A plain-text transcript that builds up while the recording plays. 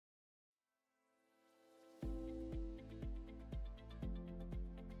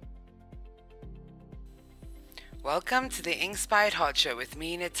Welcome to the Inkspired Heart Show with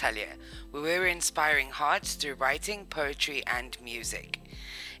me, Natalia, where we're inspiring hearts through writing, poetry, and music.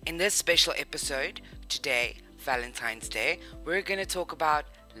 In this special episode, today, Valentine's Day, we're going to talk about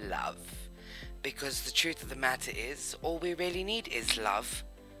love. Because the truth of the matter is, all we really need is love.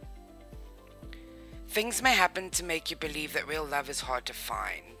 Things may happen to make you believe that real love is hard to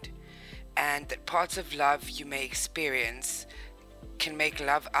find, and that parts of love you may experience can make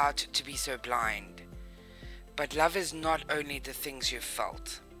love out to be so blind. But love is not only the things you've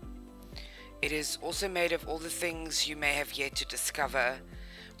felt. It is also made of all the things you may have yet to discover,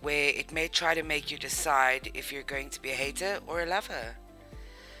 where it may try to make you decide if you're going to be a hater or a lover.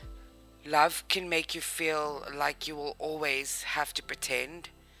 Love can make you feel like you will always have to pretend,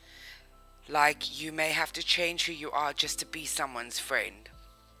 like you may have to change who you are just to be someone's friend.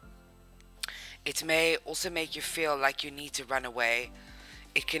 It may also make you feel like you need to run away.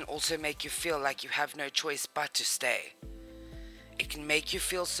 It can also make you feel like you have no choice but to stay. It can make you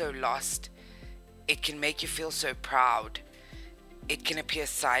feel so lost. It can make you feel so proud. It can appear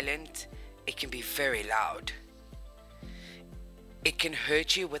silent. It can be very loud. It can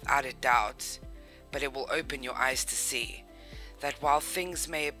hurt you without a doubt, but it will open your eyes to see that while things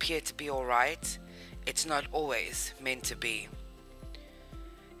may appear to be alright, it's not always meant to be.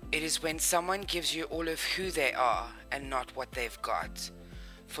 It is when someone gives you all of who they are and not what they've got.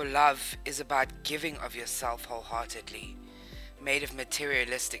 For love is about giving of yourself wholeheartedly. Made of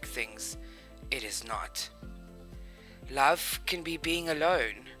materialistic things, it is not. Love can be being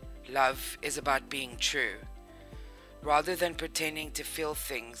alone. Love is about being true. Rather than pretending to feel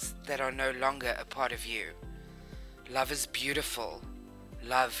things that are no longer a part of you. Love is beautiful.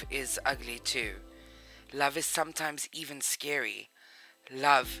 Love is ugly too. Love is sometimes even scary.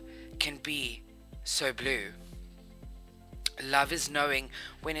 Love can be so blue. Love is knowing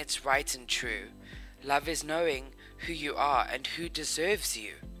when it's right and true. Love is knowing who you are and who deserves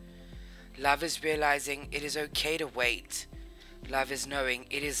you. Love is realizing it is okay to wait. Love is knowing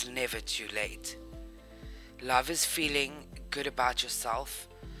it is never too late. Love is feeling good about yourself.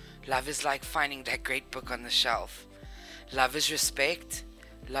 Love is like finding that great book on the shelf. Love is respect.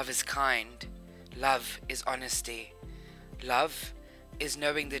 Love is kind. Love is honesty. Love is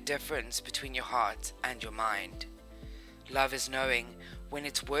knowing the difference between your heart and your mind. Love is knowing when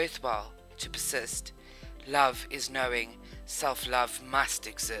it's worthwhile to persist. Love is knowing self-love must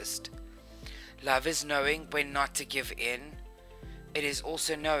exist. Love is knowing when not to give in. It is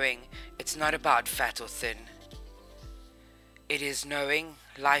also knowing it's not about fat or thin. It is knowing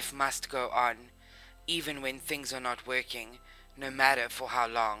life must go on, even when things are not working, no matter for how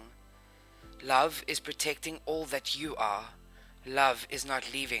long. Love is protecting all that you are. Love is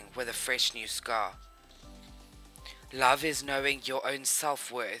not leaving with a fresh new scar. Love is knowing your own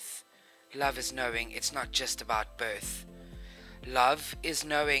self-worth. Love is knowing it's not just about birth. Love is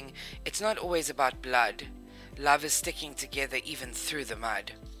knowing it's not always about blood. Love is sticking together even through the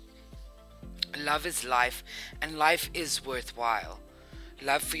mud. Love is life, and life is worthwhile.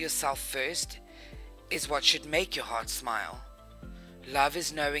 Love for yourself first is what should make your heart smile. Love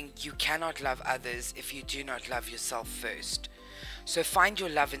is knowing you cannot love others if you do not love yourself first. So find your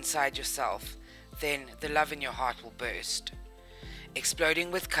love inside yourself. Then the love in your heart will burst, exploding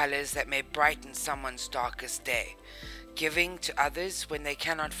with colors that may brighten someone's darkest day, giving to others when they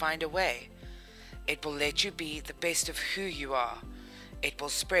cannot find a way. It will let you be the best of who you are. It will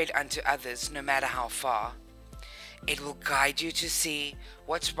spread unto others no matter how far. It will guide you to see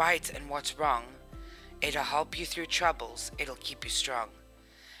what's right and what's wrong. It'll help you through troubles. It'll keep you strong.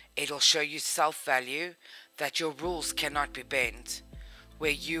 It'll show you self-value, that your rules cannot be bent,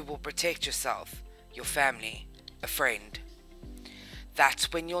 where you will protect yourself, your family, a friend.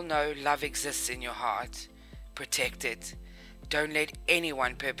 That's when you'll know love exists in your heart. Protect it. Don't let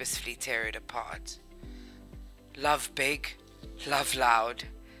anyone purposefully tear it apart. Love big, love loud,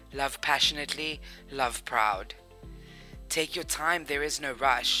 love passionately, love proud. Take your time, there is no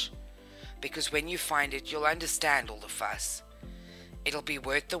rush, because when you find it, you'll understand all the fuss. It'll be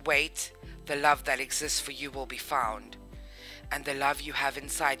worth the wait. The love that exists for you will be found, and the love you have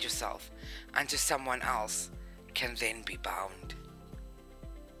inside yourself unto someone else can then be bound.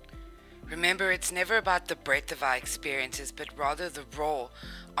 Remember, it's never about the breadth of our experiences, but rather the raw,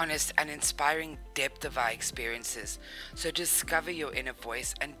 honest, and inspiring depth of our experiences. So discover your inner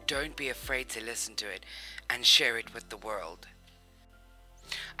voice and don't be afraid to listen to it and share it with the world.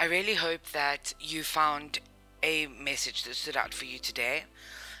 I really hope that you found a message that stood out for you today.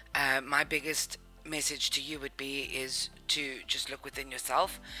 My biggest message to you would be is to just look within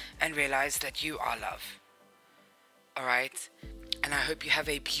yourself and realize that you are love. Alright? And I hope you have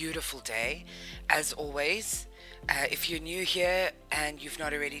a beautiful day. As always, If you're new here and you've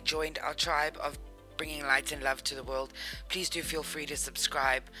not already joined our tribe of bringing light and love to the world, please do feel free to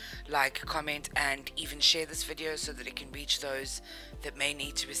subscribe, like, comment, and even share this video so that it can reach those that may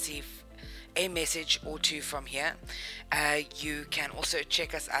need to receive a message or two from here. You can also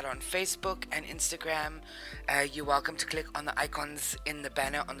check us out on Facebook and Instagram. You're welcome to click on the icons in the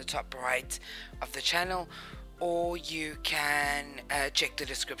banner on the top right of the channel, or you can check the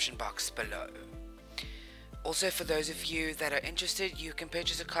description box below. Also, for those of you that are interested, you can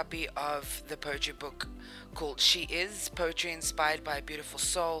purchase a copy of the poetry book called She Is, Poetry Inspired by a Beautiful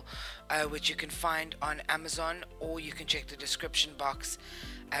Soul, which you can find on Amazon, or you can check the description box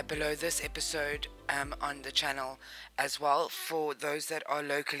below this episode on the channel as well. For those that are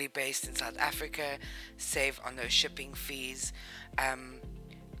locally based in South Africa, save on those shipping fees.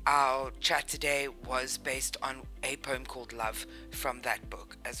 Our chat today was based on a poem called Love from that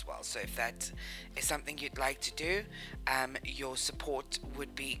book as well. So if that is something you'd like to do, your support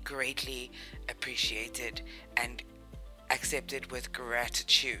would be greatly appreciated and accepted with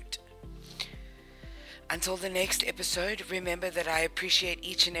gratitude. Until the next episode, remember that I appreciate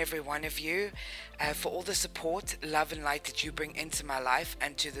each and every one of you for all the support, love and light that you bring into my life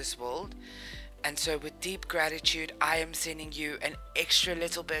and to this world. And so with deep gratitude, I am sending you an extra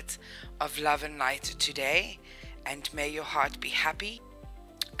little bit of love and light today. And may your heart be happy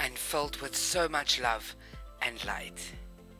and filled with so much love and light.